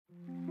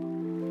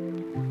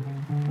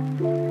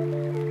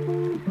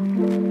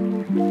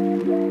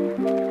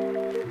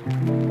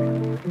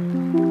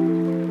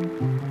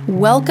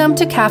Welcome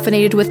to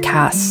Caffeinated with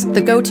Cass,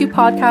 the go-to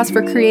podcast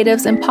for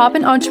creatives and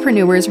pop-in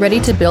entrepreneurs ready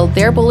to build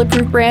their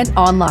bulletproof brand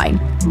online.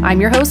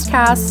 I'm your host,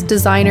 Cass,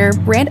 designer,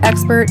 brand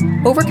expert,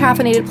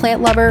 over-caffeinated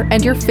plant lover,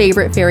 and your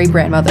favorite fairy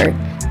grandmother.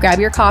 Grab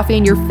your coffee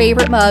in your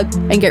favorite mug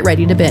and get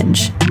ready to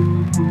binge.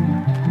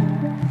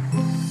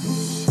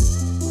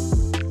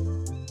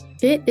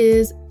 It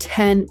is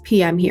 10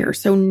 p.m. here,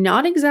 so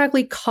not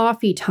exactly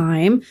coffee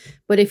time,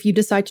 but if you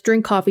decide to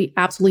drink coffee,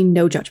 absolutely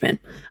no judgment.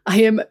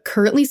 I am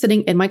currently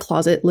sitting in my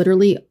closet,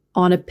 literally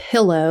on a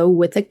pillow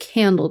with a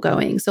candle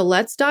going. So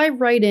let's dive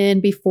right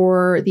in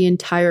before the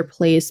entire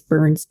place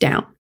burns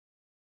down.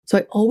 So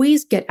I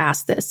always get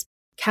asked this,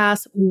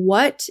 Cass,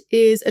 what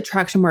is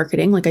attraction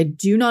marketing? Like, I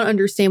do not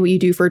understand what you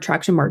do for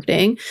attraction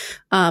marketing.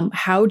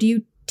 How do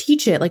you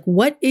teach it? Like,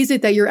 what is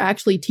it that you're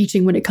actually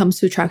teaching when it comes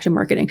to attraction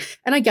marketing?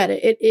 And I get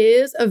it. It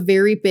is a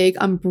very big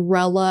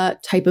umbrella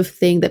type of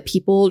thing that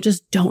people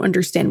just don't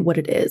understand what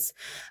it is.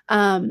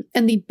 And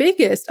the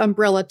biggest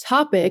umbrella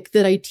topic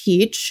that I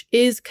teach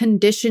is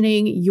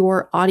conditioning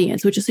your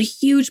audience, which is a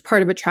huge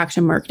part of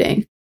attraction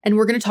marketing. And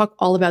we're going to talk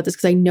all about this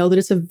because I know that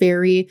it's a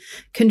very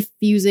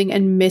confusing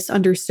and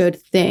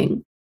misunderstood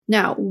thing.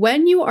 Now,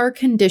 when you are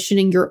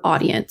conditioning your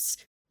audience,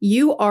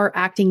 you are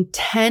acting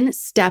 10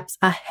 steps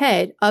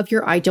ahead of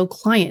your ideal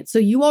client. So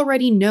you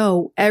already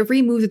know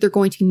every move that they're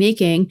going to be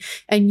making,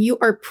 and you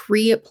are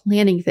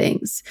pre-planning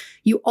things.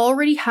 You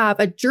already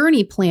have a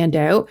journey planned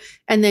out,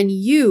 and then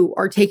you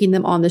are taking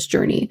them on this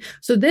journey.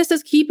 So this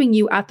is keeping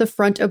you at the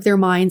front of their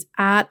minds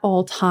at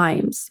all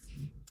times.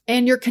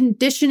 And you're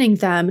conditioning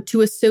them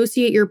to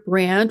associate your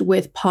brand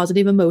with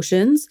positive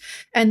emotions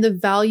and the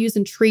values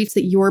and traits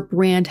that your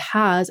brand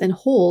has and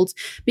holds,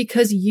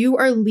 because you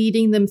are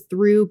leading them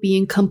through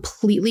being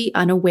completely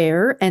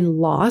unaware and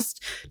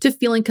lost to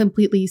feeling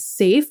completely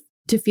safe,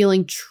 to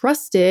feeling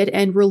trusted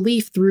and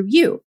relief through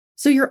you.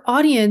 So your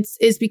audience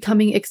is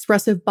becoming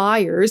expressive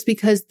buyers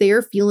because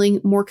they're feeling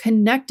more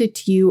connected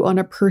to you on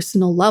a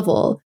personal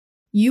level.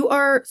 You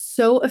are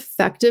so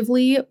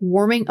effectively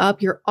warming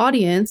up your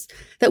audience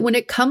that when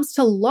it comes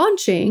to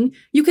launching,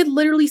 you could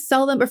literally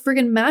sell them a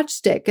friggin'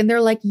 matchstick. And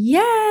they're like,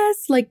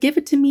 yes, like, give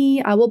it to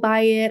me. I will buy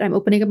it. I'm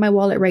opening up my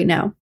wallet right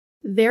now.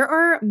 There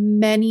are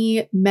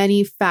many,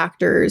 many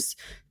factors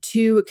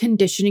to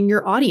conditioning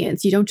your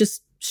audience. You don't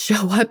just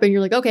show up and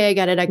you're like, okay, I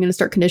get it. I'm going to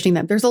start conditioning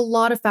them. There's a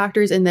lot of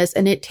factors in this,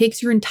 and it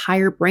takes your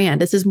entire brand.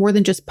 This is more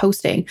than just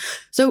posting.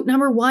 So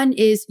number one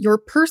is your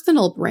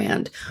personal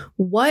brand.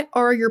 What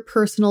are your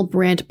personal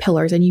brand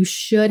pillars? And you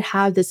should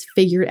have this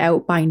figured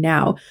out by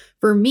now.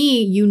 For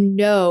me, you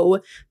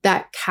know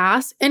that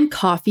Cass and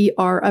coffee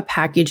are a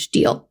package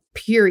deal.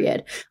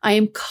 Period. I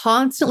am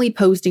constantly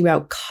posting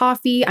about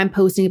coffee. I'm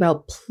posting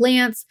about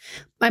plants.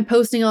 I'm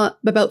posting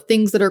about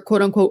things that are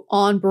quote unquote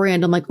on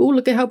brand. I'm like, oh,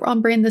 look at how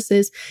on brand this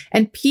is.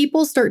 And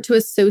people start to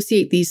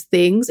associate these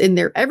things in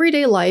their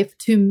everyday life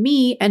to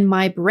me and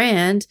my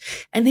brand.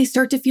 And they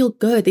start to feel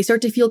good. They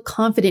start to feel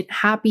confident,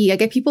 happy. I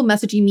get people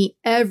messaging me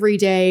every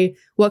day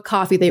what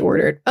coffee they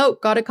ordered. Oh,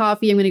 got a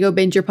coffee. I'm going to go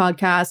binge your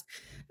podcast.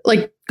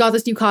 Like, got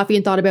this new coffee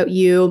and thought about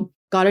you.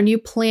 Got a new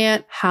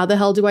plant. How the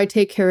hell do I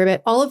take care of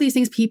it? All of these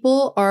things,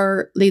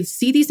 they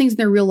see these things in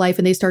their real life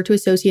and they start to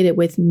associate it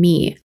with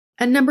me.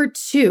 And number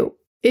two,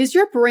 is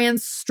your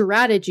brand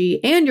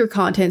strategy and your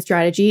content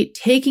strategy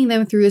taking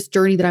them through this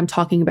journey that I'm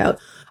talking about?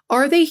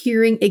 Are they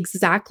hearing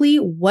exactly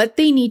what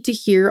they need to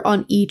hear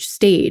on each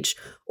stage?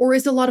 Or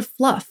is it a lot of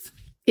fluff?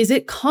 Is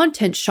it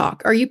content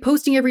shock? Are you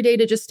posting every day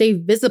to just stay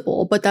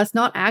visible, but that's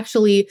not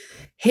actually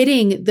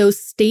hitting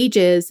those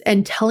stages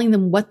and telling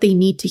them what they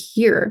need to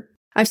hear?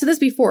 I've said this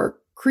before.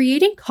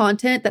 Creating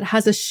content that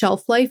has a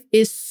shelf life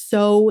is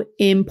so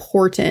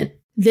important.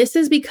 This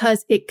is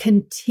because it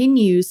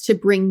continues to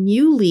bring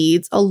new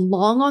leads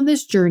along on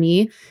this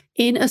journey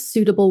in a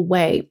suitable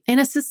way, in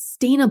a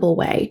sustainable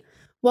way,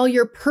 while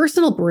your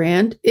personal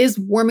brand is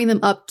warming them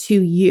up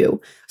to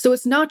you. So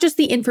it's not just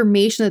the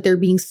information that they're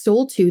being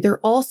sold to, they're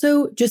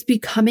also just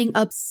becoming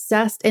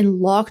obsessed and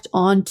locked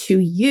on to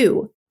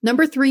you.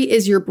 Number three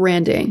is your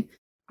branding.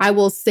 I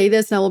will say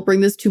this and I will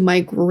bring this to my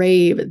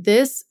grave.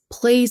 This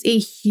plays a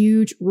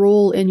huge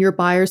role in your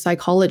buyer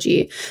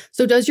psychology.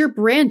 So does your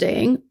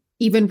branding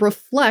even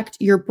reflect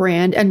your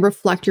brand and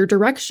reflect your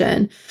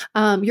direction,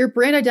 your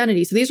brand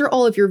identity? So these are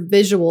all of your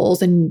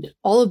visuals and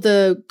all of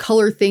the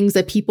color things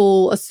that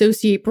people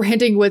associate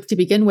branding with to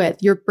begin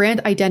with, your brand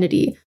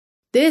identity.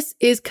 This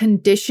is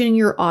conditioning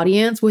your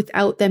audience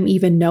without them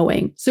even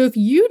knowing. So if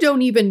you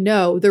don't even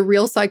know the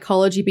real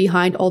psychology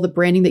behind all the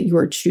branding that you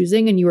are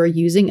choosing and you are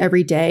using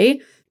every day,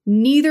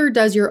 neither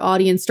does your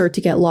audience start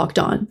to get locked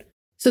on.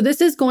 So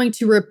this is going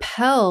to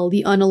repel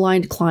the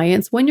unaligned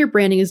clients when your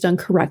branding is done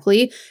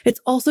correctly. It's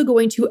also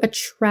going to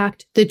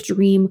attract the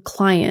dream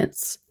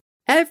clients.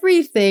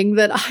 Everything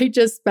that I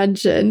just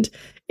mentioned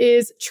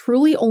is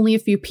truly only a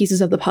few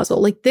pieces of the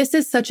puzzle. Like, this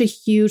is such a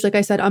huge, like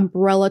I said,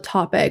 umbrella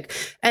topic.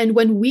 And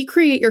when we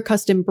create your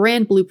custom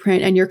brand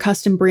blueprint and your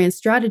custom brand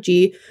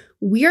strategy,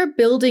 we are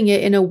building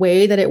it in a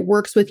way that it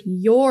works with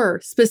your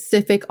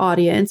specific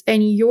audience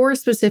and your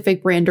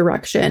specific brand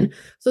direction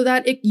so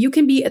that you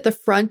can be at the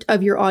front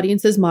of your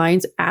audience's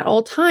minds at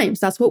all times.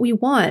 That's what we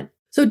want.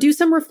 So do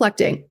some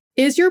reflecting.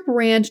 Is your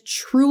brand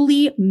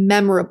truly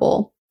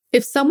memorable?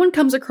 If someone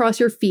comes across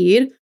your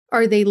feed,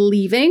 are they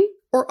leaving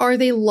or are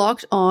they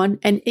locked on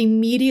and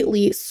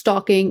immediately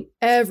stalking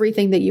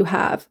everything that you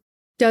have?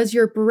 Does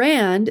your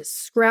brand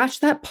scratch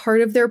that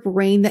part of their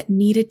brain that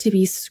needed to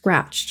be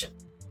scratched?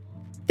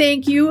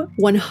 Thank you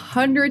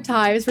 100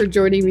 times for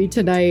joining me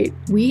tonight.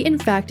 We, in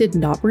fact, did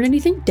not burn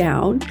anything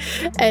down.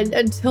 And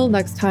until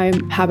next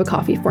time, have a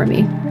coffee for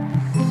me.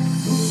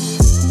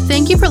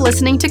 Thank you for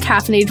listening to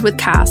Caffeinated with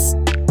Cass.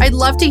 I'd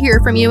love to hear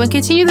from you and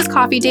continue this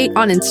coffee date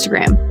on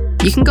Instagram.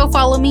 You can go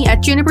follow me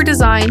at Juniper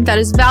Design. That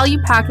is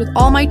value-packed with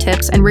all my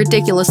tips and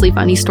ridiculously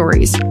funny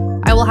stories.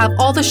 I will have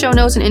all the show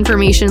notes and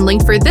information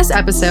linked for this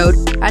episode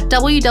at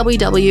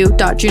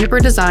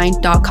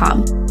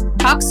www.juniperdesign.com.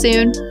 Talk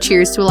soon.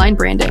 Cheers to aligned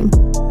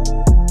branding.